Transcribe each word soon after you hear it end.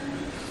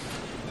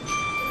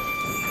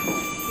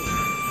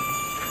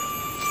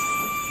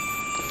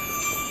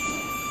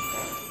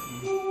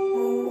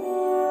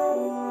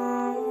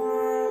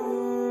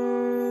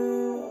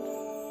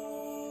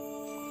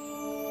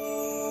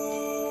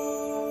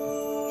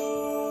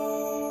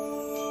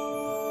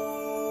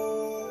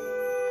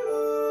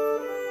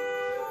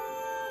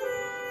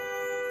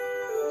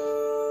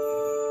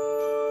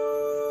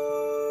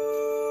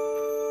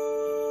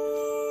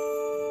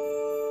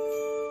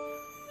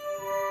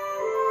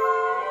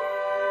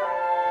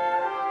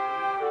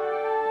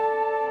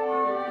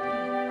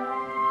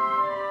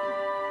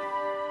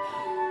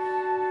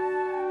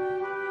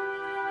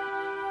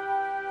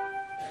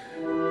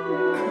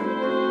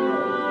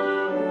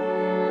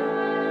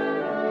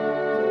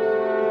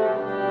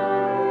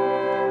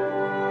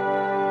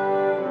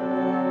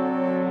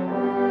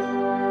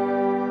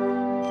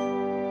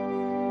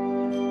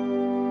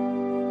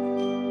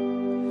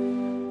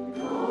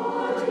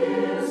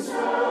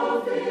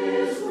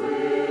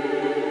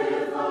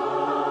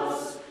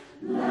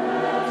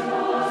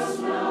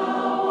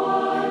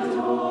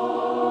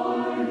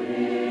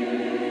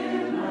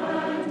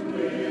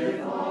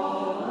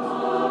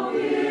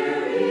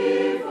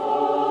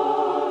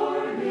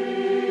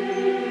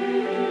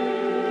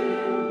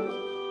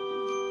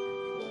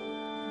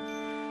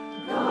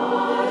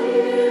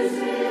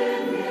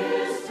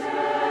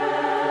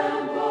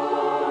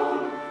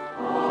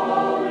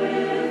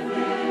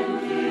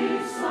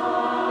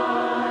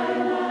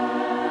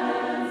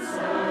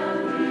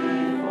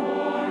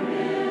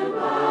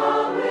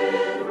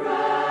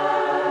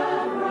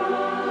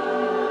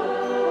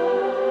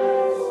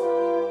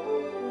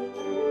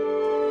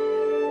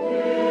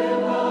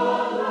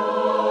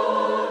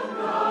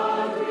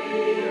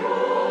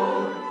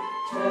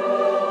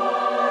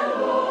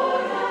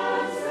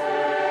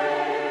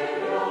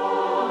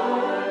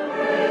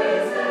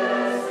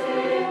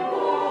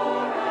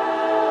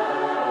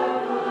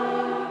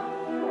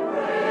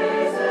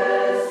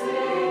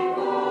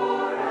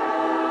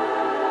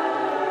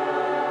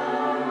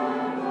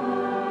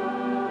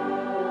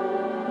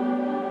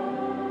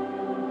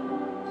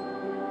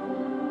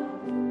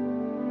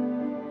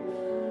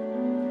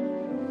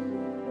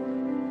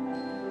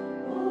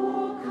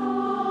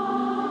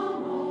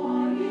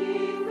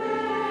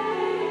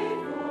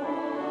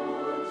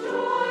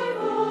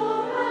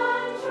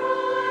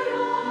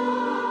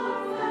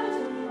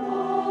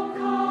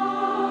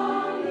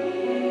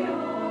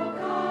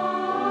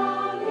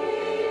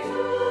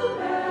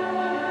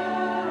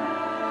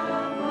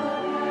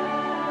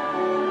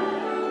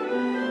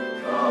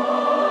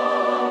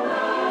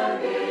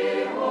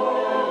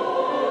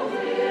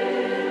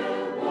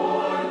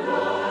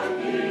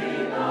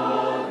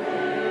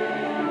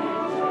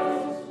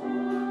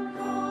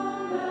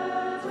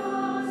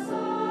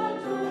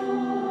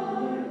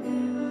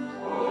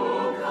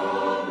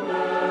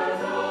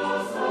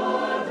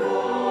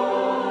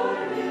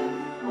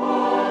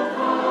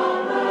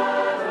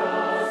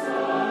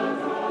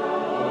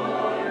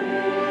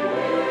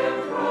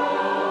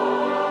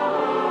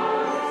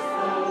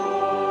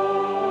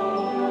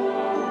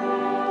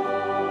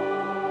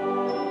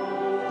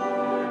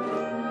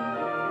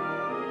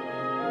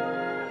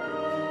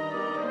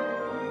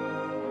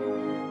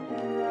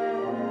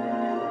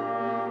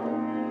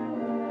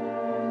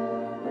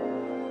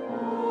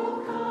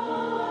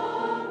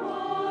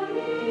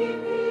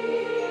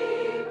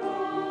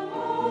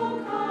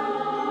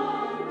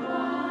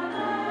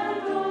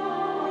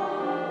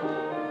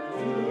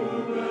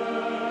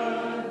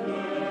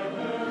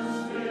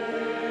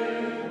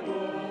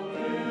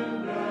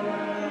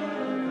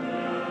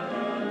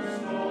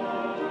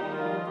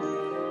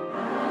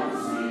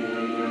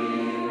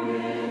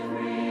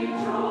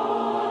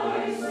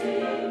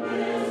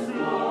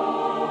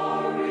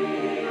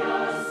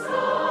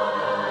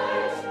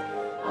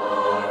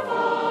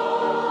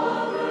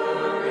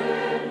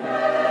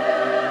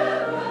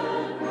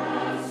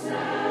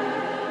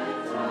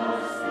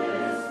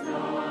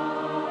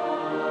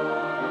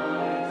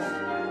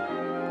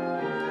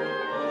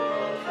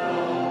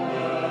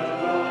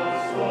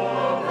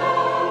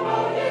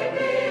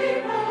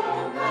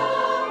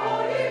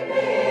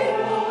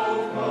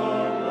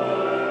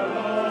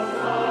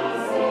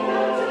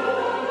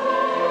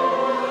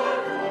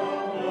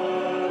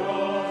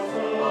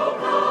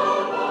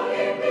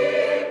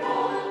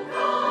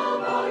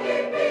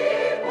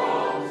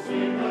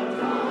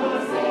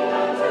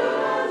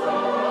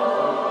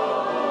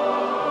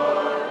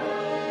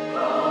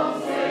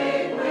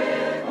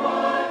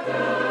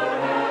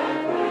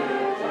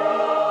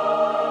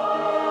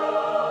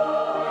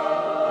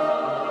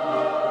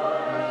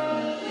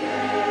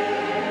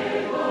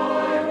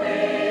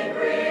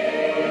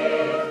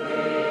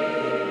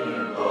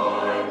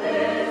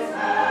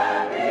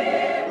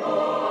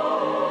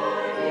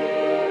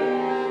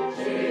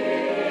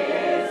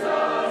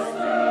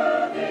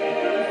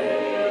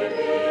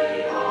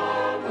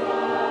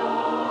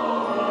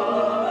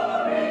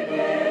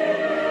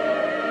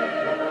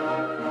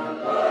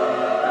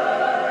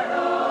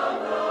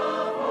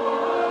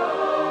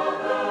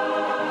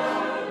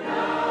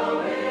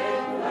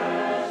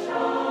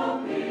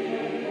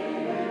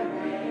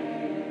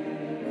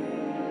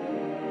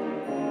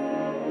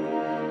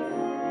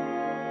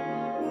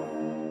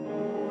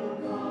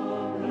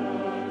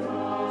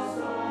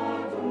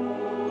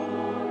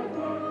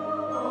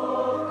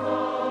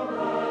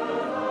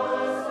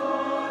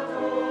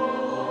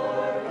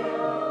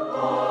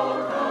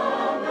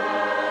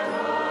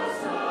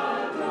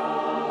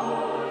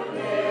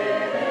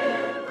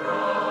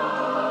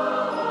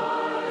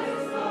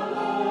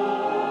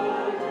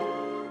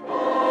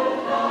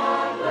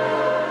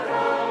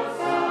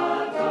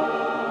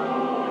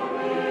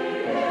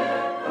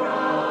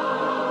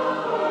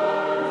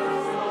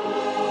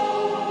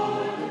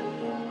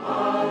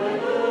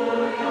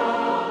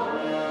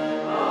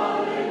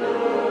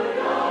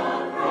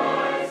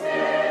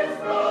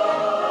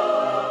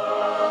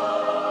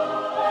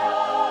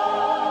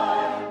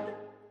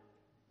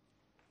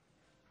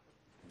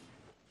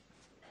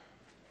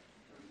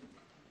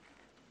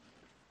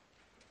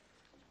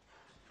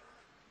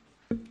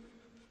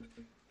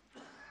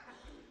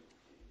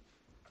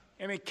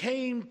And it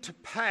came to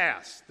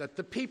pass that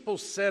the people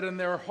said in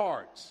their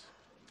hearts,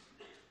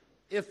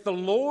 "If the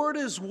Lord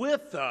is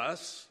with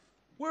us,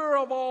 where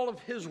are all of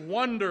his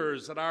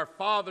wonders that our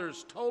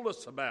fathers told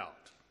us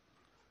about?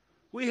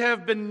 We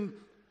have been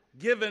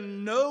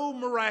given no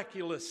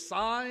miraculous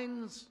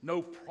signs,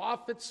 no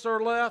prophets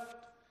are left,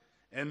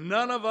 and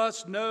none of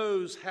us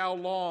knows how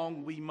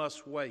long we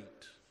must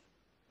wait.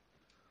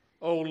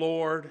 O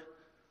Lord,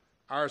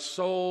 our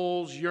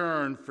souls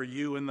yearn for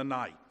you in the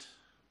night.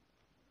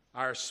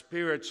 Our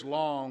spirits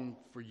long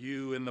for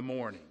you in the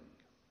morning.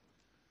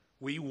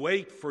 We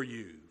wait for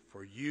you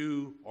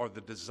are the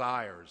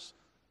desires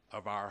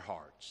of our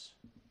hearts."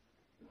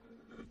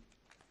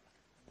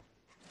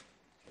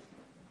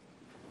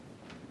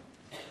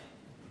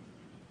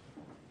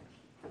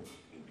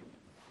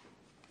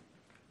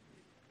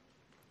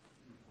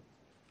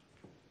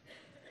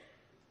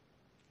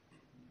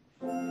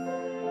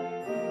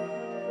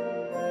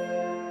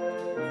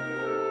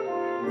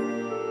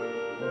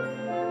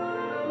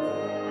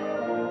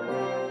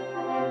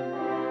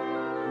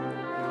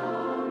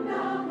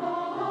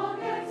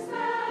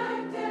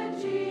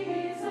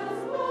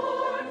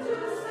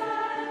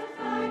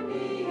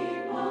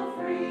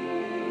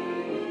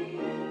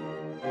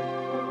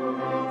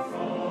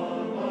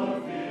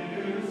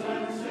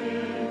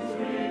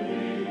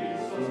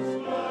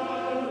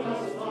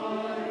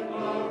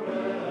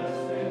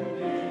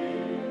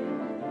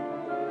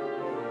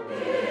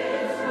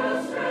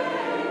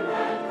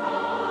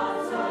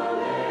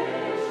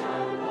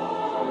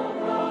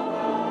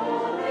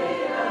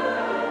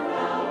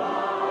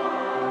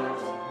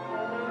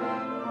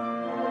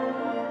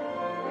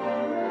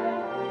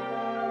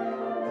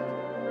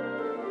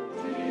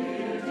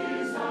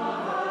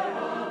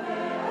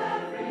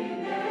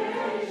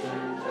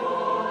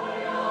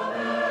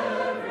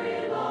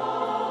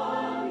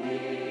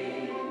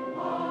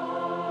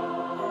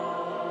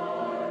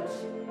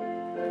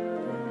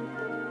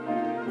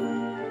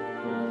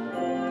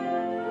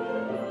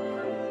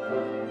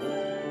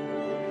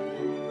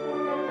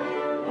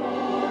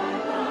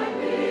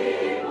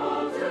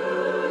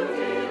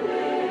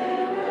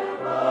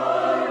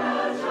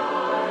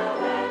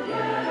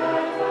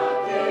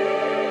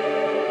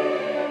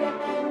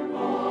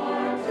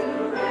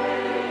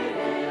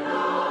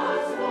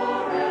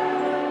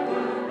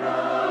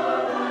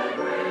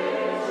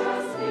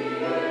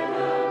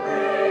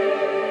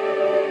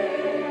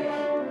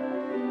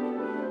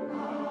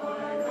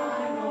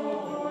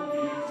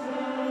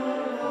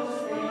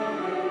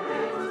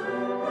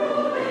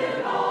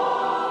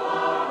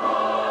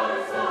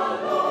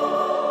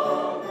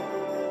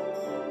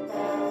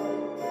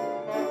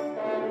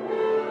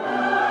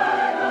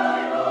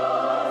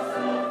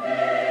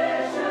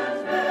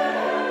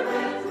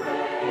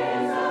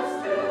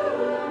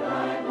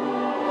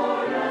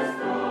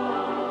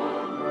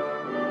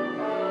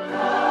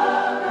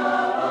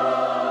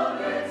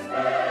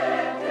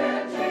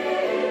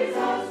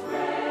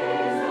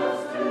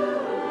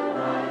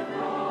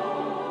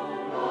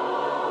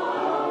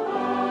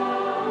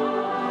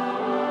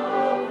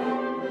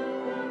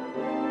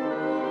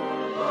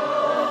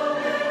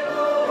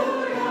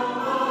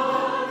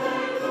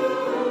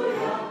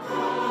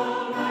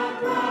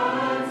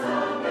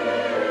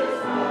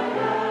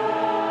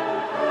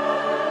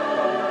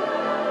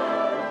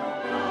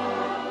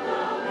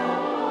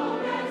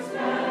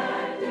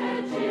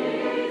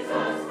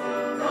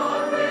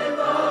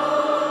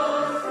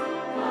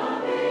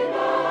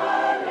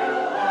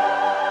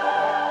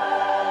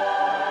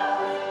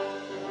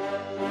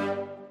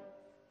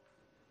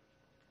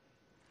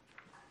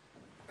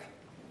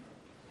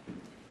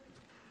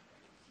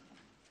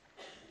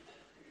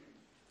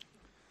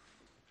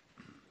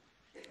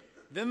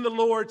 Then the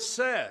Lord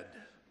said,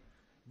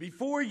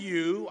 "Before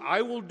you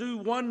I will do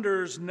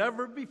wonders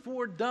never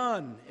before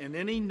done in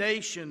any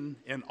nation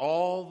in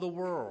all the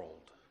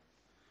world.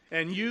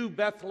 And you,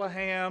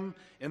 Bethlehem,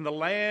 in the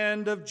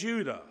land of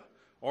Judah,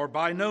 are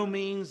by no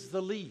means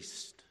the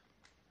least.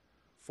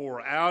 For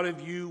out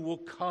of you will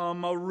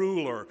come a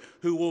ruler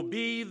who will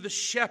be the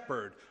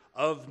shepherd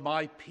of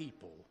my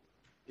people,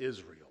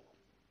 Israel."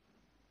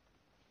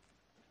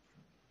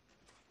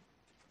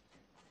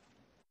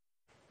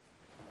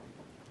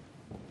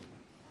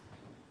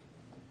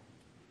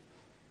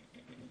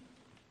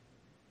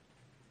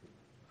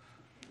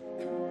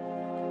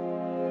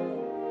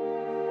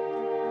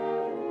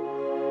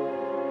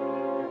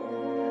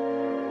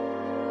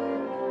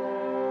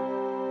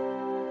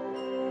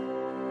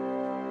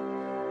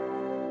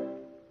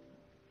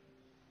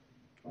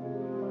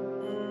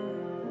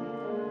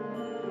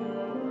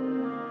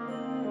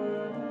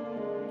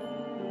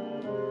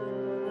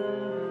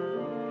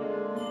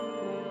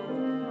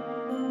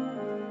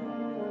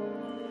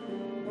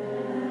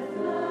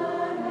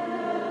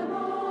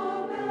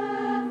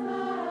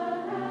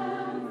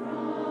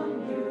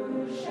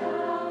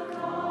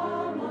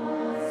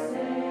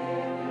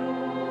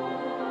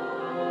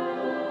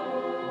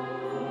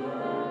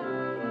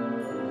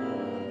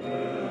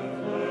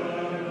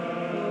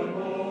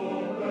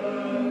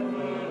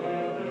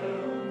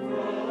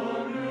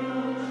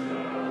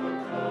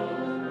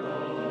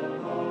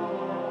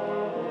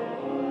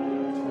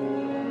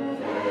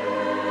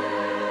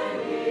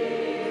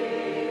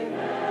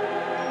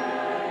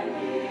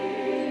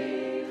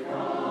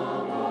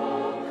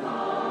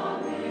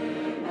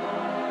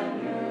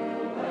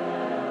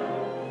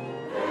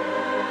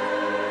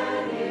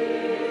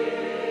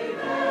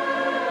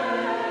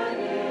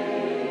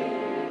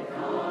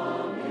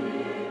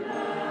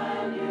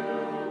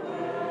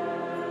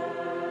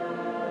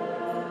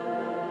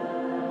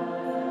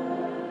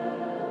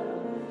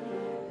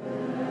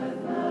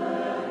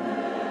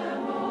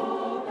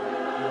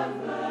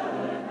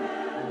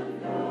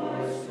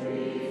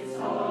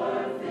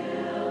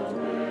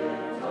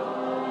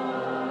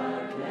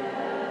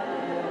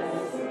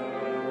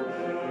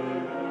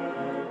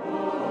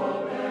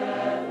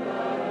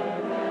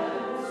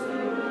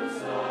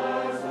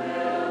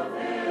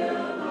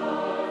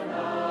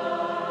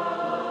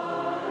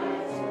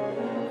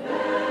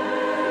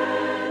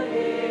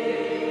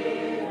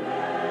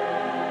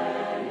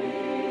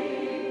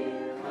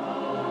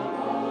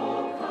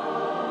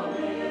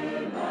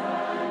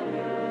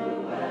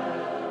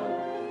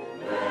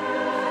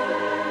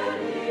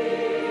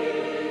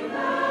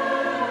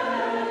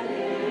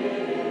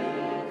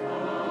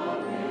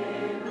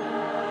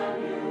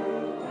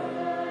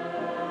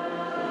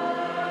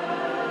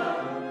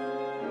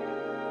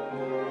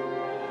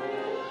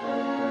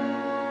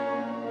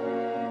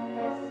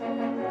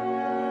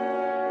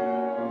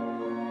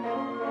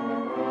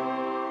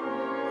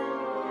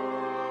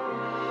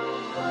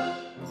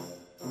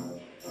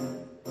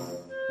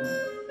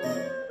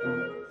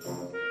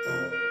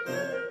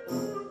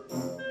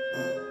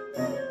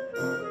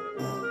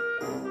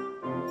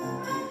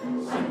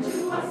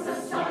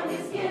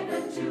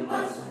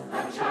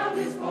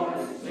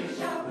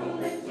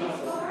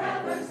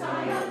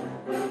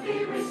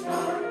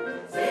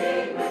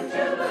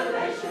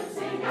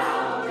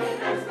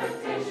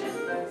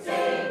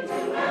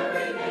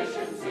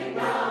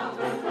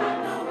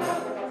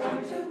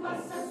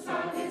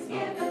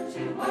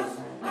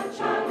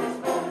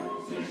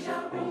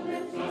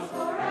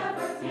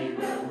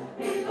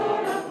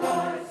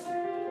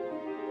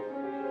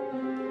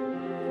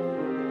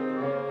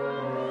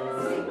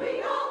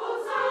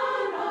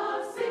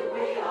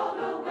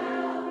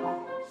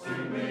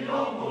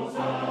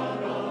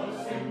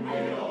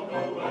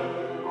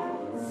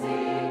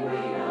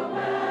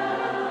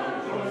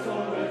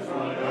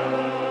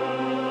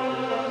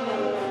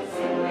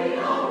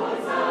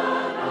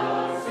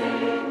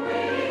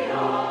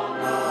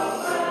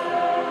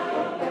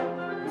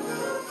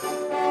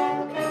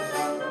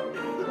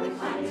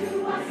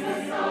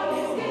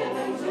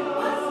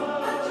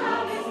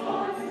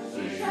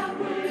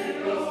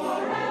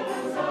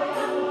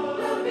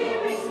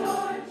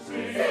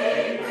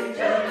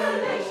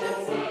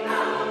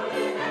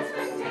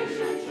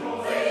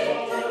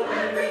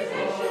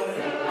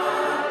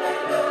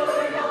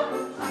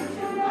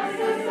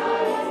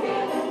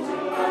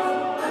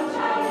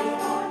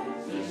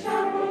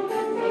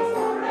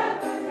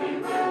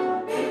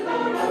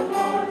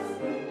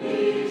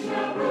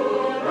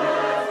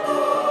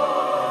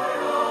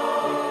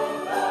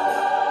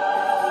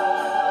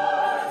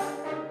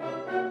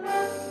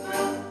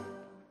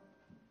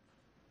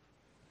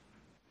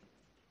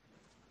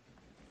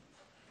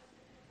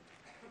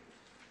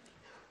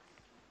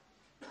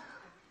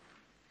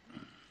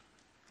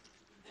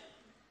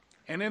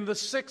 And in the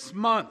 6th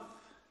month,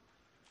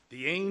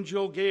 the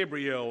angel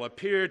Gabriel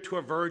appeared to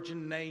a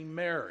virgin named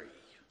Mary.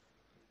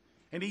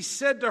 And he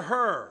said to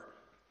her,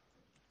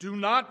 "Do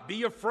not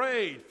be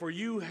afraid, for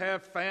you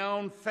have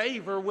found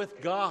favor with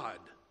God,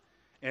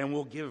 and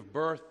will give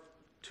birth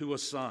to a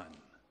son.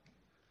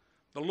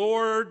 The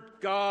Lord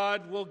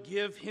God will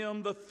give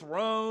him the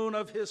throne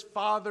of his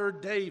father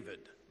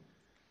David,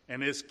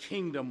 and his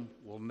kingdom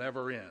will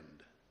never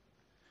end."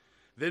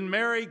 Then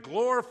Mary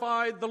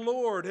glorified the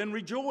Lord and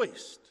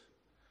rejoiced,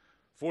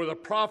 for the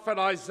prophet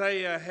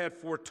Isaiah had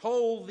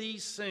foretold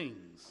these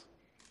things.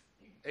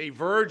 A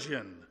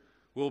virgin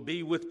will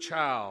be with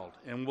child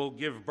and will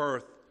give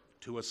birth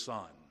to a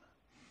son.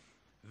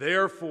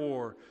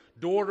 Therefore,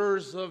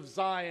 daughters of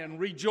Zion,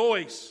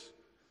 rejoice.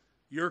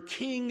 Your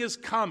king is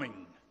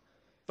coming,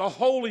 the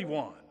Holy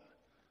One,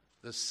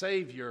 the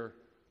Savior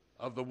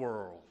of the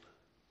world.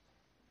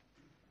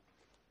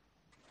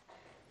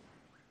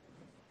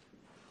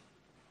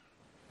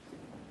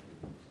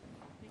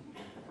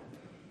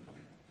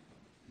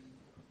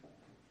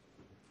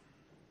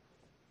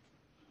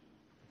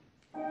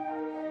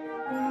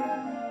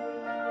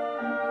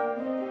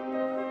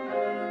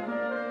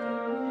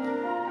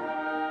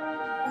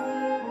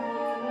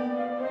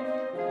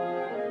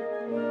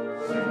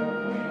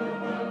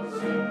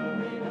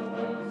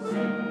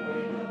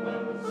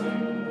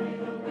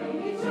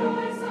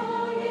 Rejoice,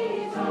 all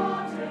ye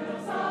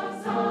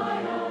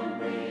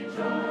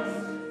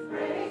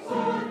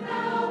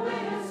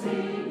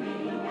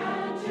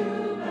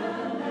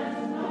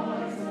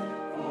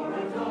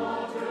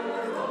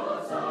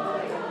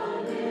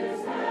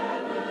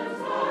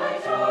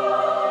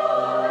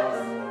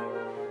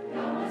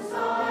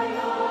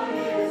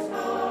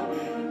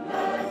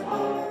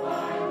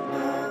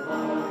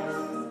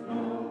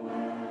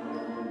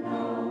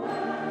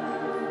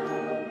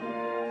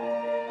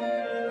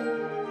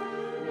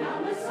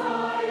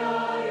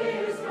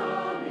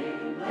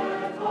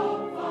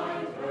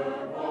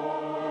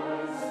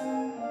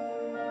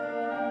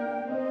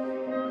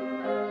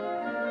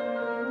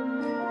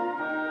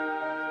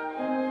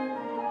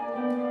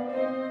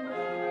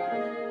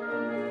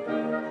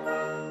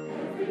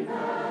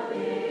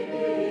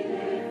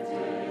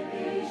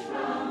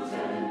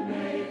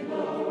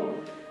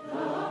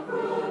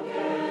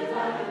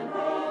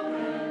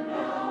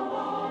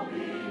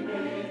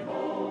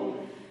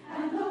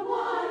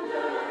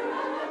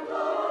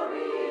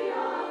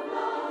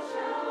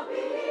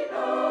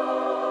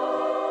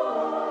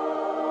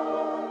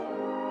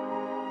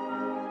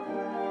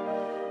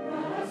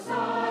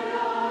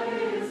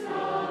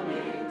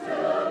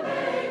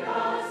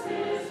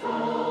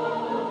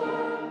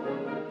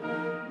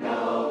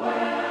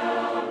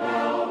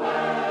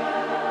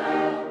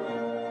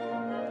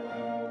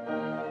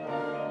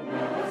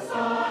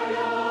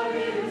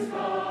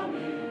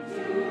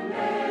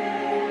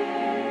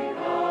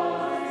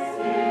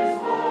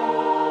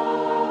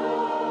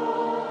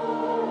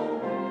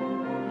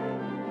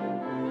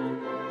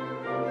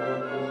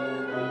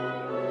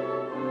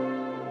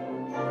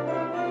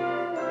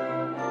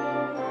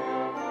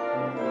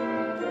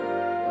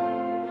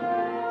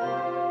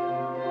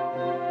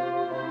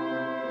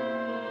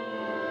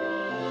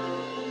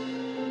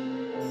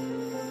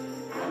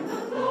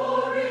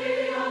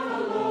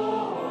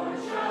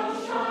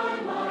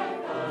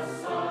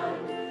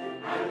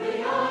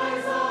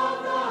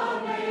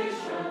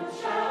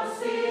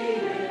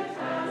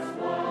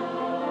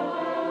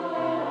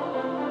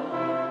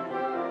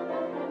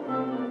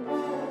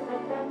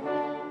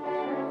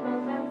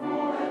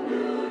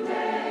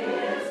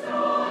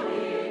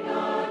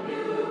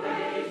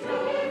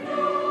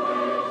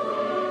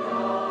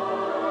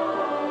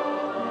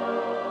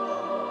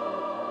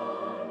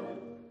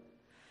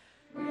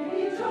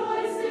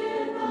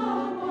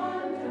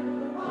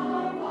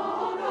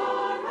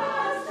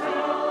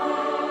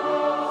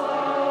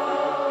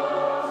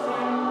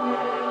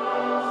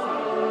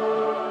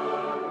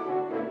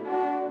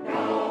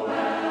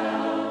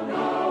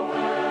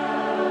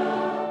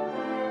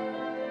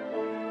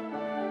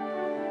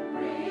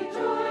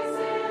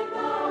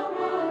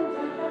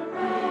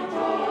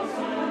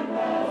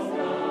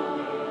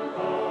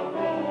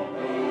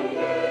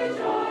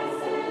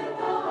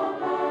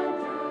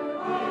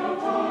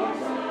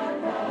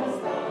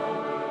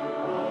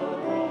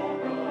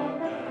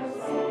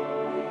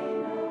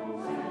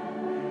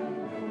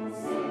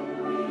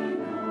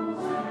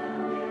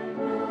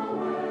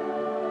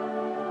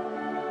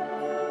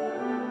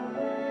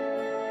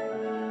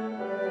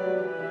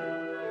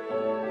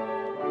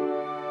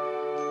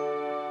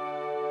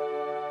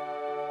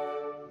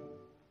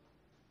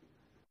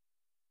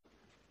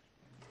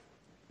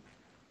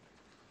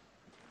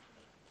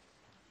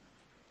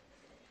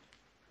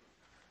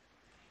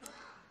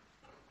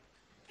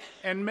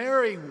And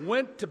Mary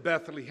went to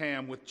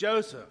Bethlehem with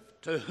Joseph,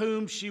 to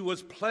whom she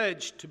was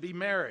pledged to be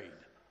married.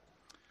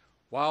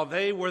 While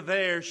they were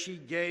there, she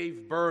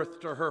gave birth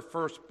to her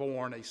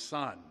firstborn, a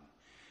son.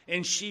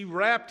 And she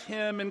wrapped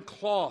him in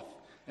cloth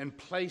and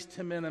placed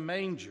him in a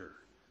manger,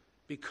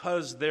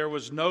 because there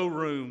was no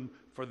room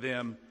for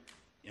them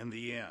in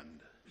the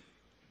inn.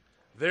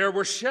 There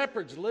were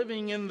shepherds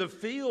living in the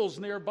fields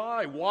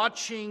nearby,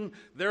 watching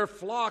their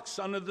flocks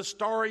under the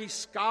starry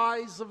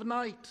skies of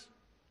night.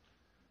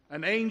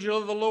 An angel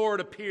of the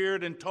Lord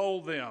appeared and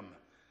told them,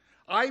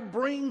 "I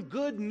bring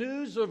good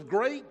news of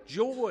great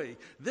joy.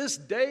 This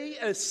day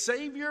a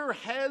Savior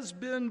has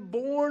been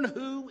born,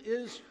 who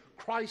is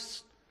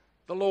Christ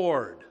the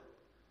Lord.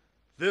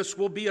 This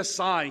will be a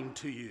sign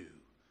to you.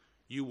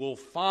 You will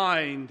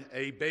find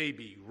a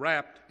baby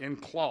wrapped in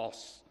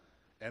cloths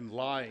and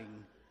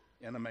lying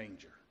in a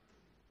manger."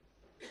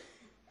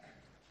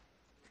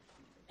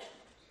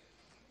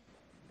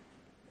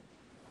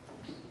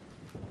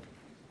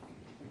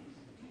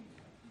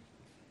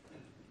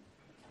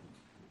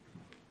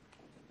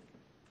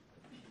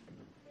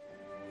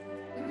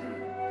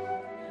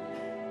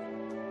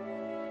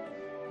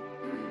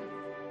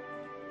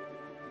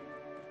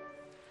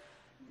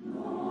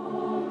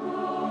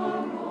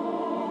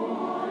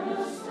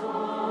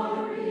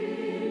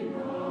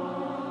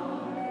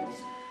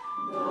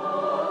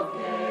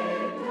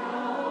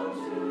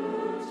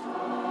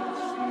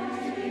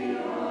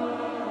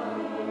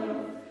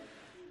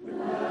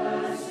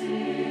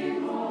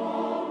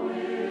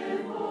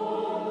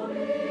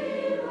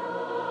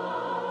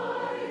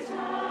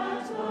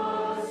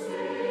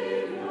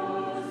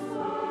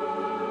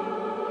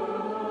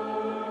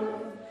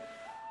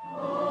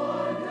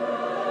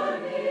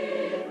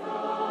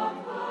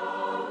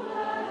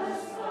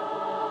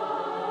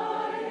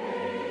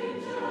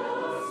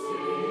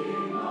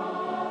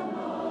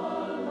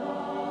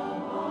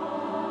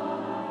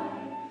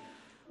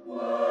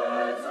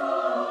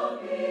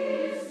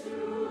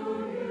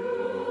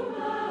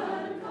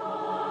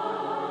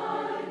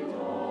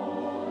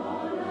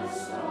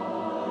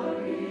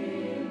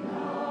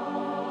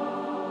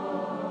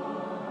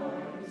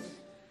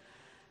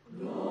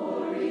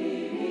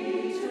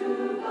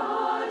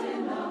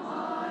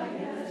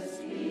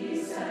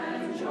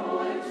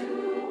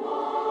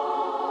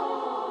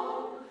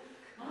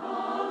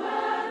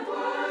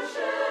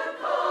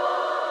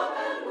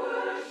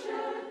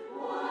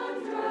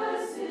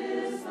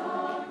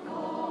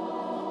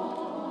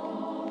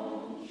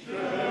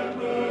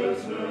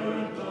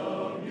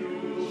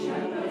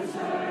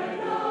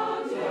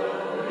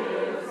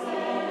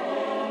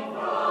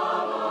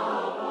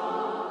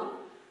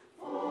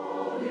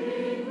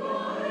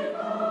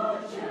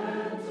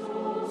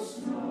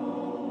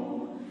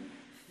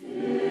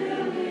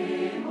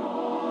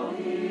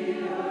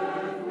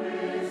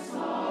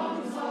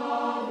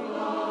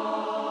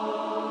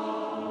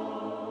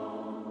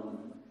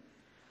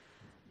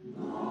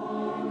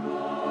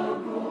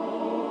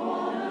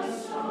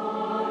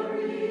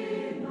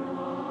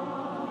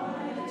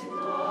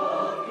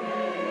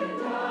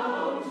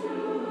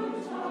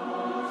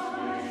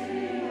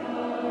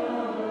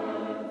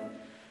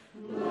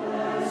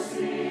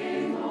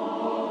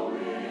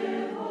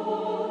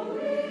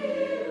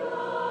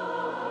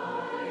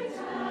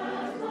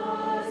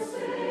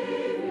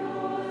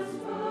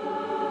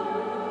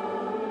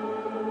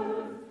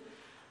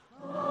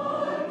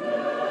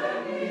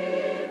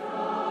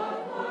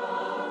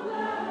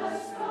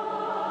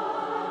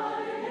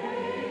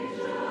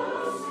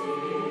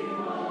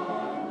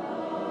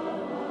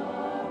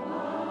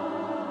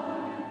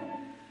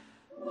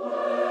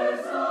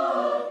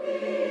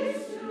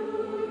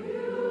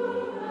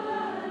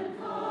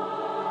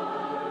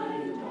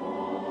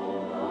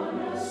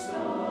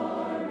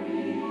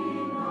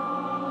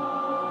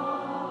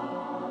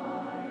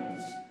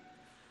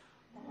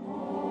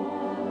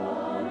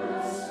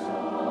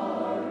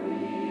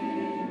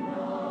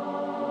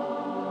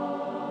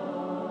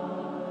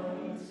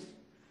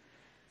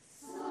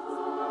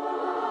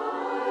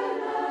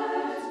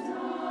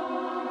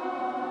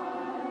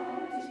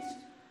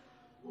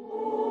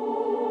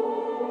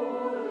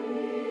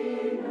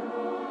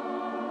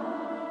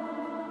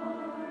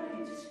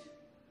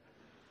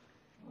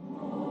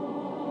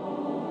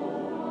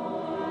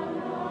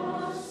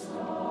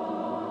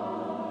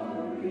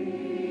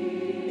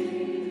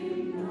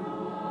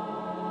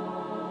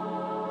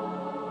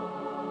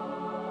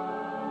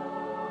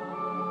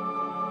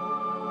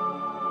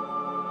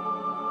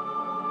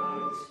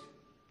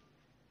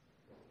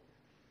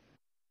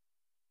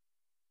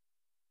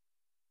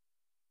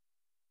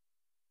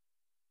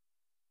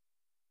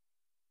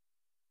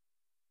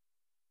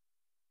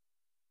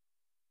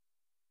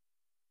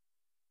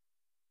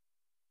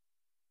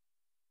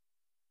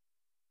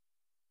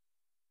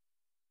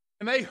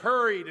 And they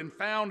hurried and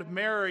found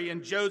Mary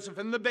and Joseph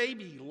and the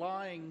baby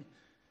lying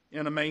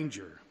in a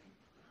manger.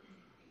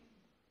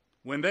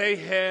 When they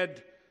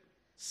had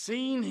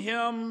seen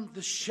him,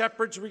 the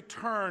shepherds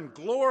returned,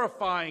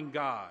 glorifying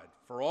God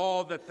for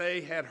all that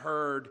they had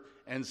heard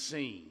and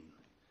seen,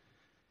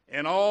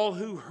 And all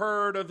who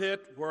heard of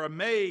it were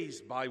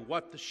amazed by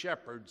what the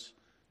shepherds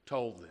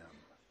told them.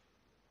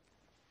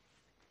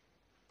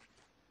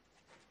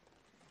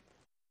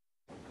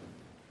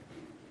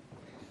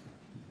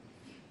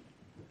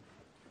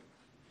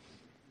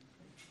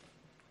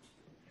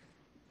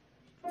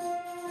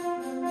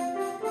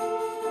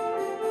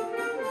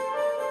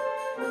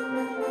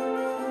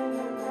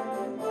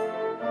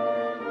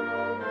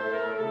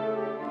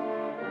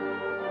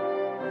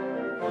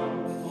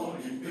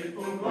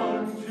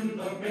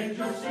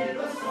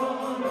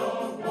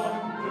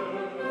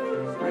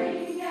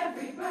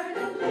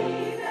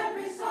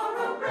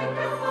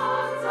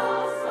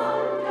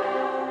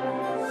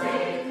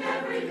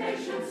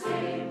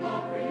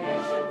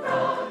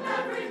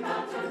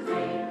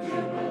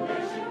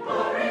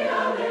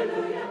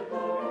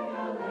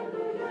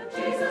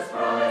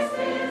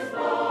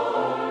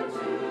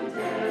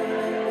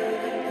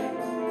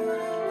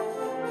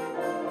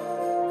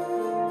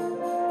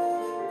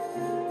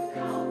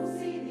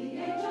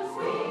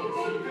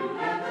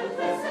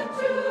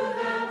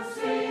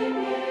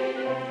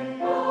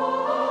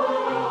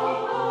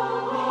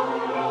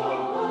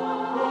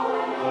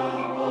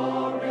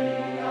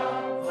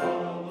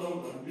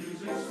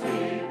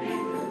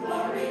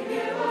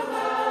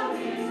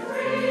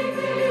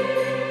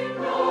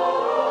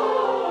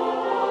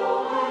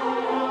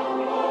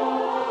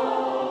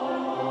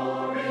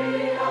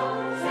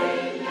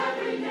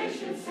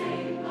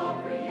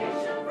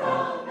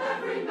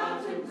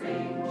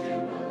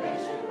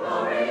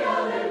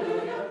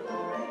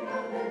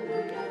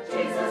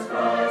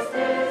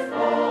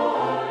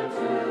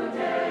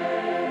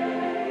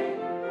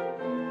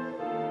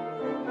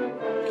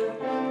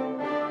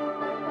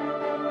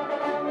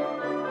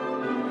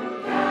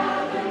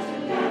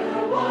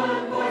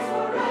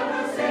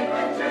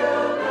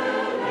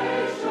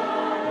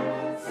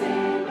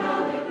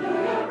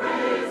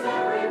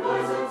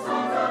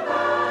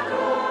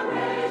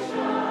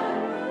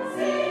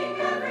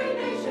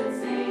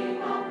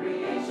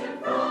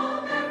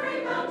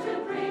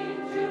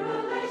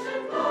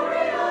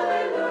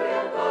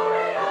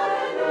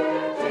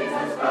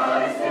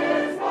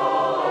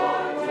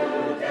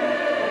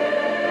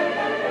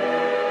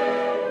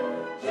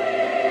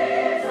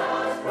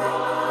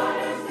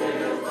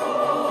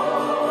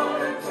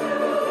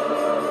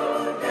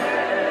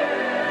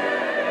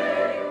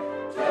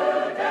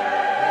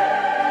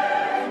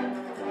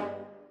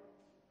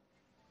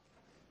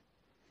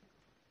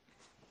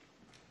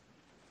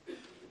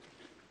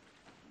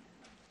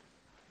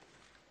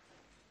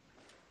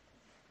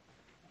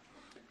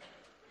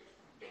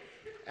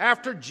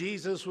 After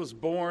Jesus was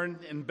born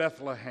in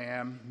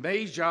Bethlehem,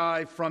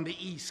 Magi from the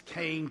east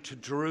came to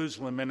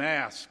Jerusalem and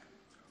asked,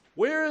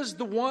 "Where is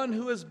the one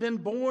who has been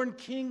born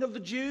King of the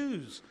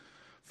Jews?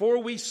 For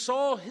we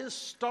saw his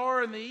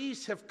star in the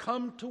east, have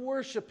come to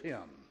worship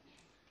him."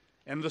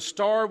 And the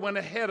star went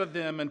ahead of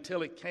them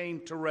until it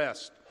came to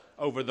rest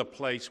over the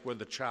place where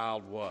the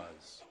child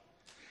was.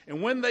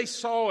 And when they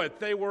saw it,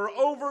 they were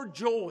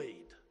overjoyed.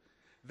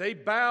 They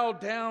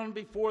bowed down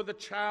before the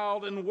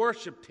child and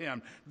worshiped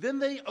him. Then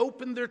they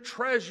opened their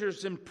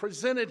treasures and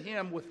presented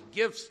him with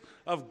gifts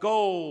of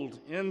gold,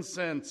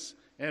 incense,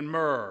 and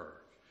myrrh.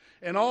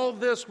 And all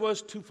this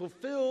was to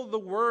fulfill the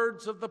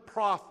words of the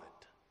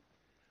prophet,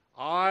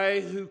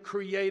 "I who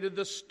created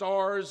the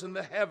stars in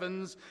the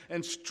heavens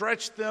and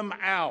stretched them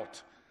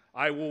out,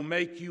 I will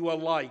make you a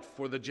light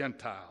for the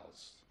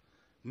Gentiles.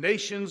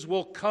 Nations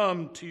will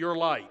come to your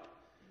light,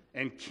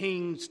 and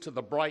kings to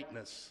the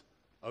brightness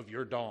of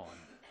your dawn."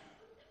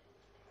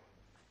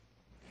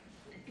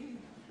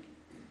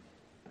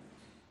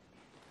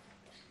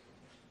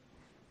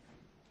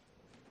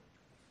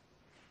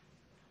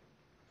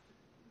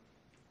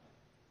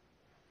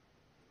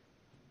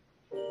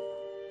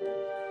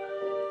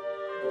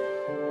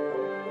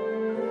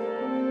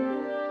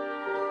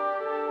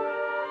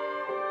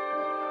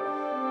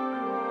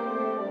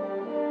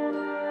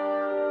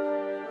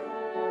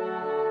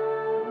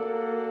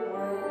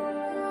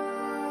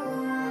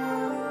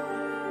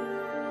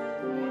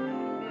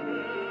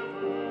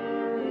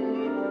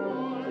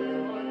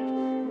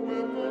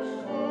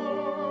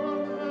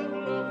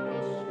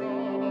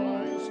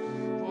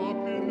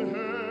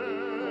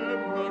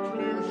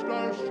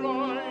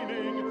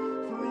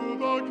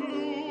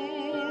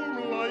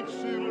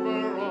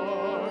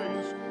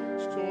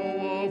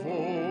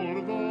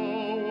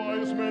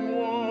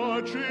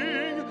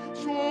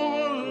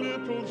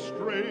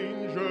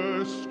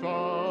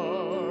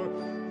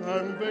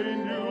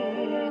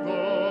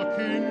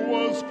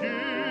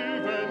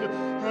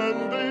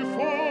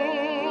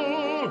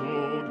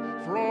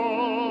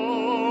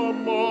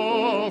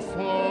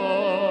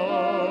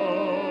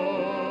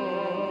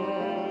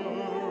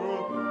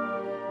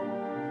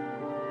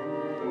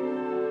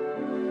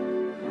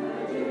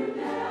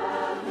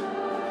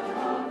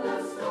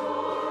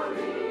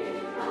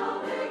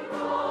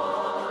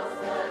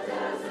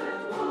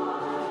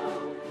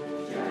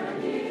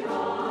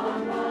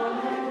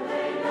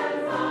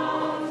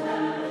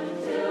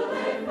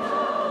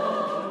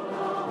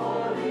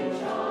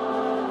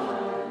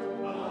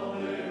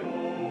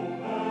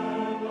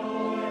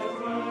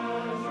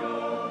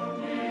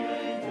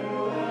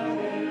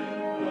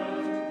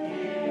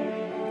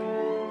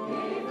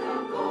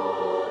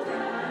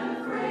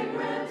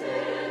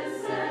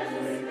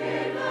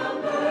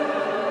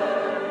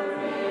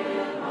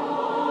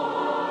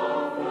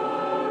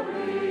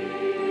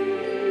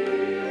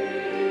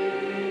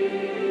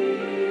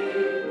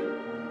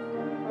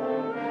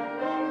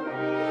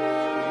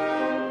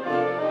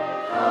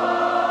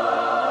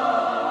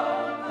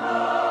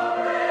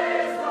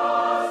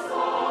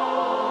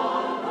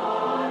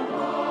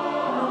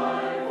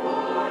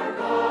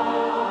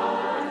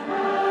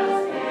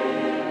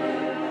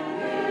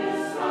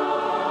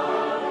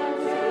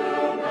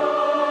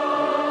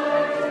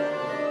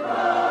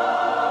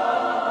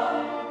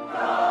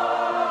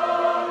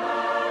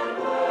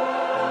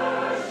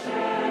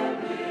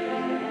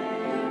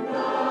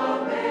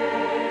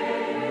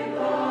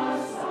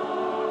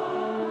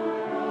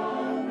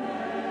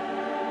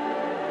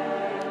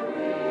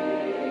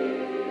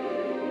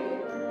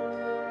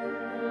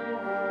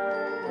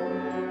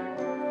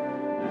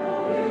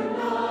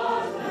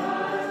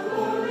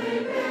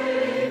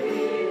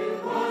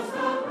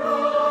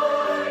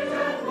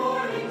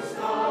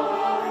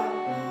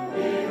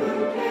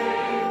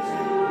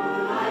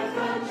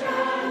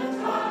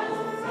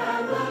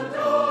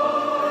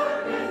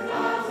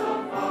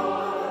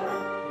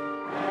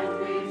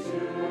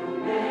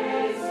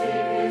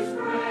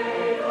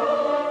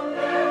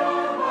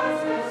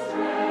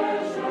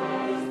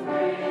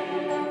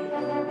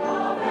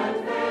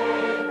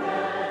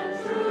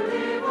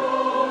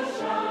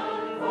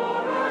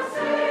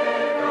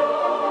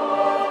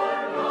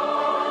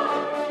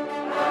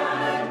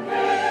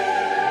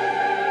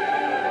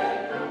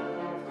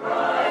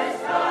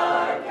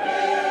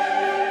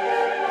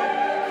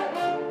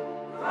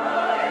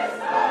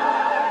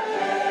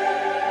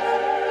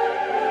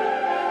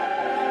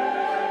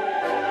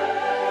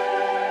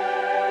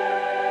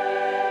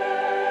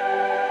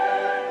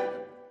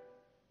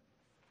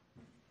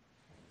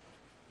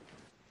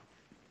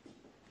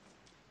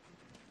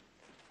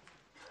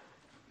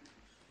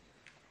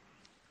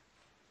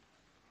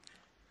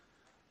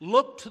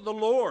 Look to the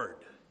Lord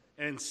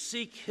and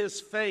seek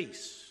his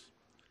face.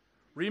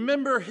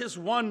 Remember his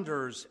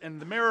wonders and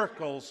the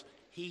miracles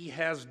he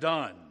has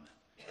done.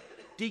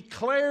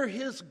 Declare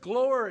his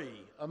glory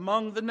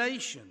among the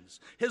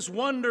nations, his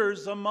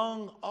wonders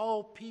among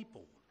all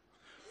people.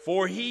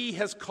 For he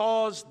has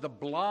caused the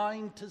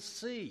blind to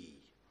see,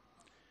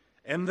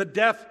 and the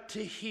deaf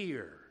to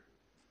hear,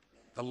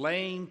 the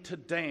lame to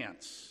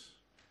dance,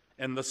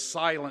 and the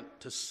silent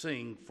to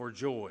sing for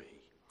joy.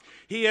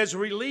 He has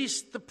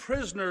released the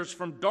prisoners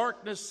from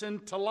darkness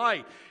into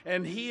light,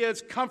 and he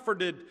has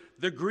comforted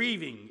the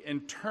grieving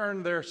and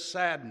turned their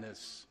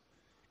sadness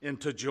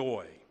into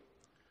joy.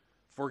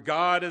 For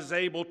God is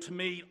able to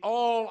meet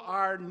all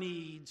our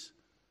needs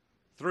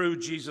through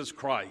Jesus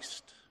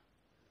Christ.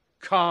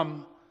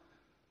 Come,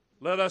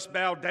 let us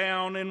bow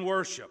down and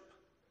worship.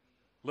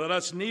 Let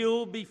us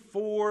kneel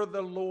before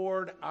the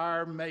Lord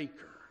our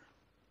Maker,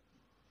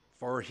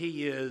 for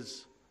he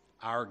is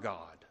our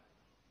God.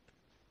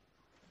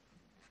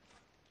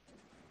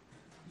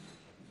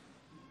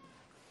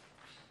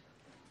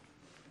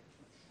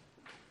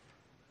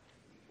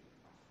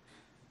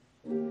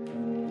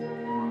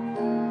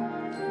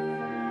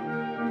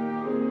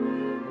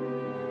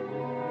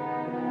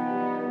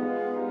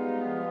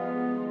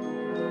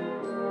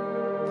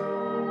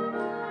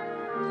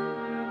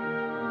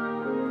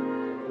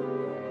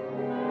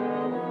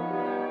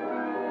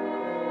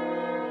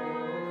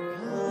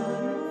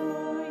 Come,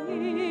 O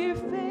ye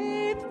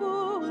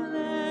faithful,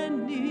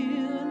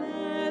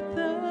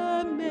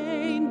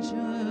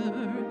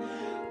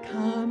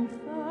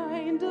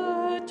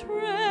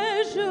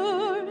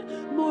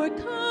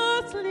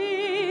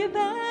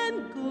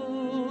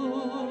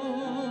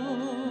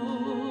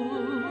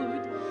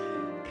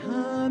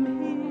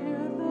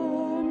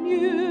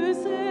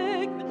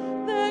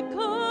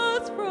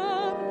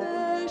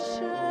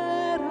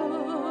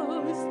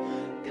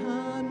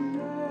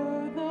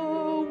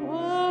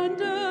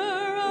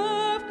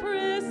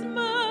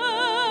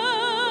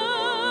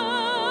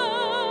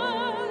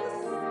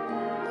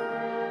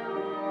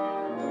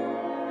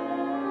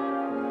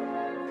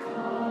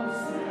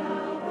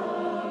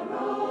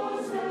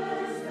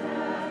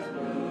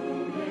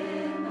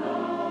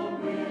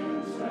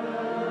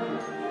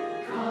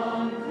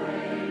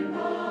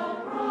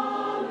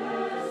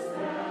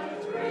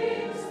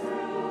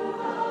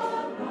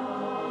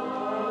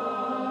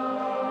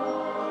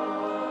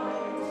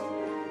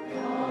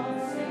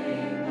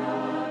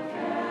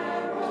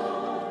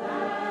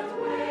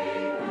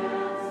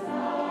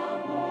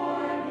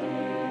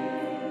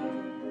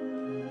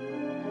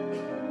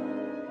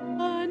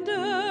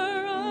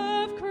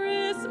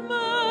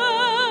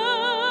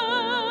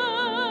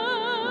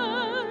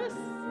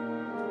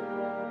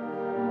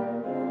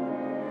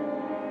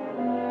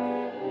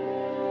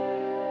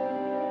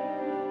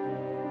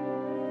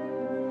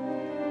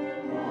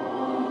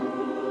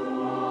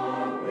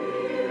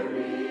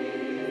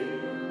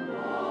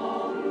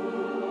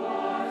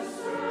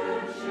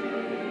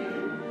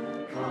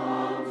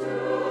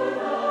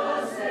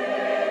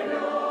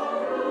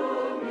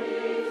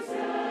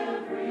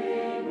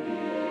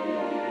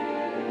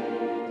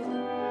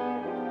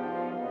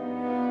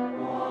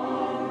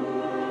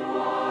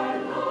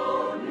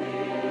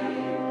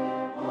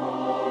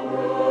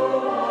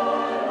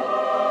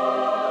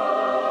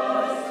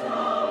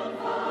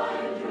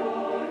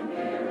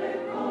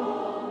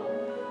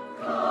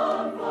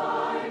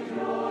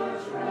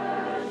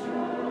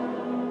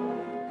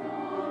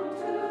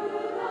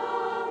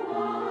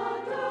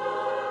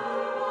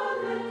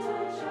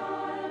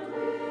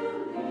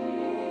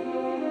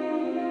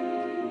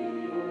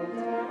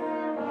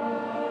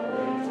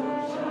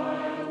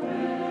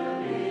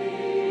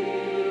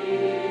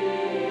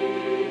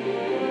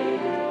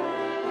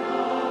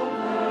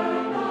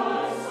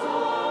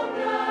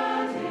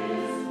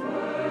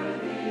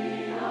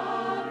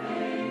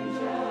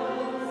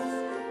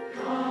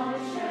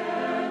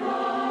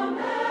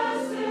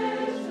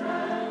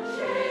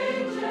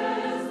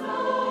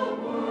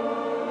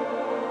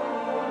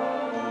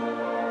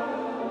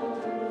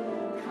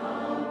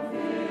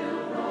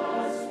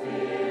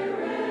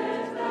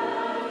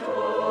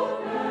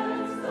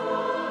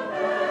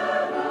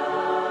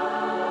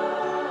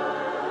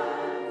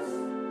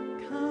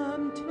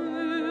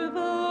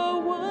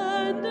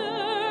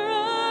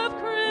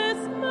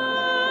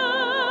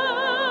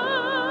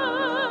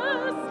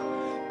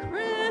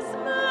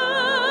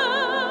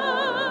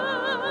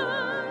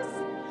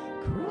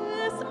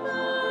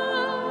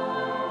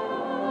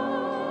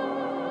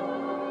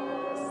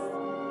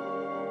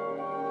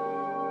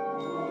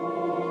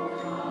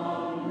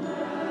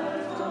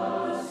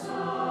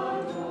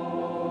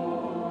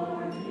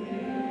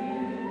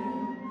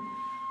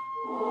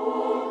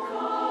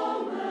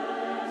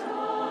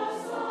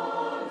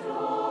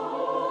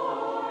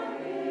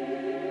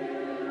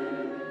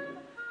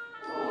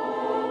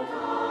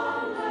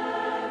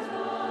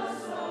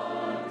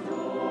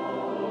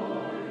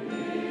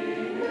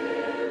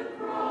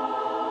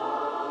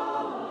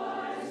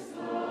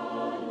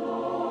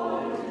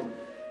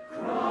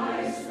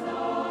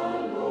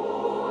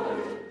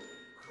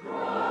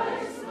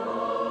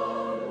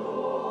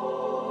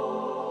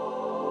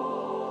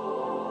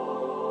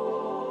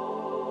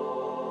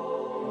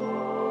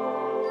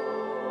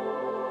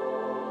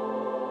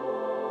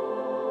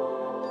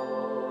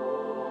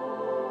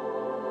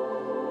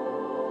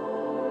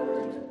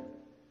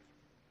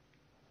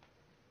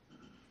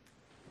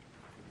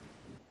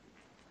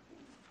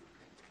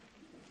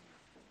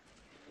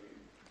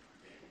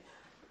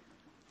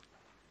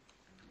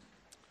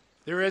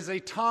 There is a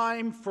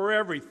time for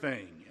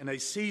everything and a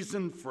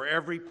season for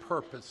every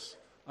purpose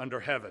under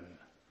heaven.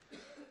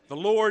 The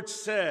Lord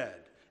said,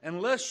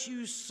 unless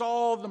you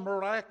saw the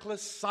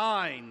miraculous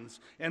signs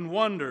and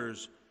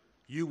wonders,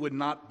 you would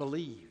not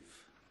believe.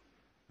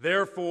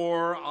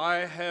 Therefore, I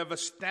have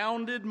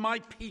astounded my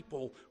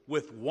people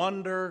with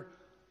wonder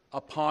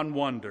upon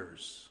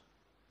wonders.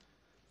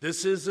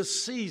 This is a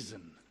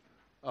season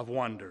of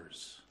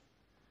wonders.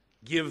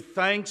 Give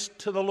thanks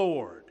to the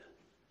Lord.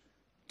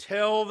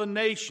 Tell the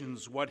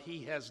nations what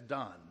he has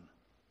done.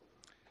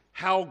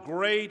 How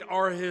great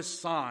are his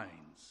signs,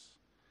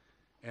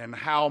 and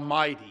how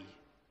mighty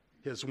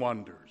his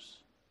wonders.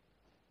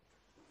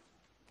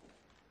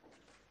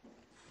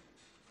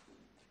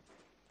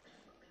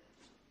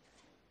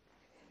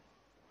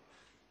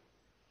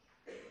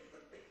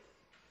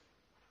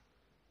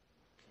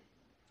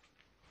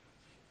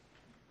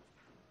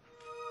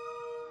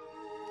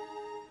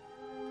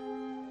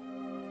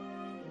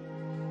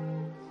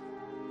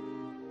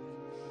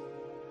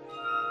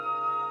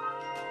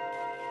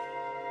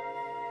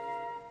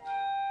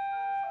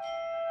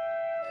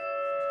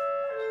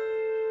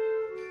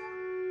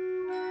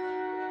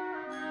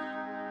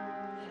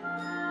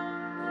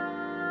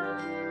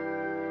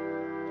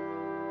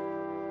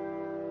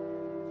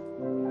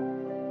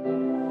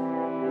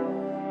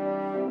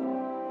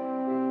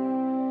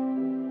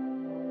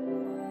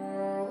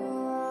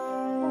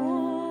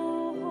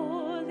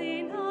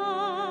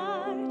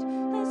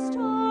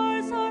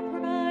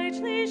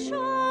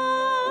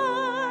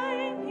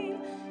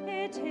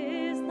 It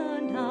is the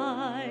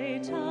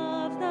night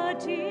of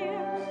the deep.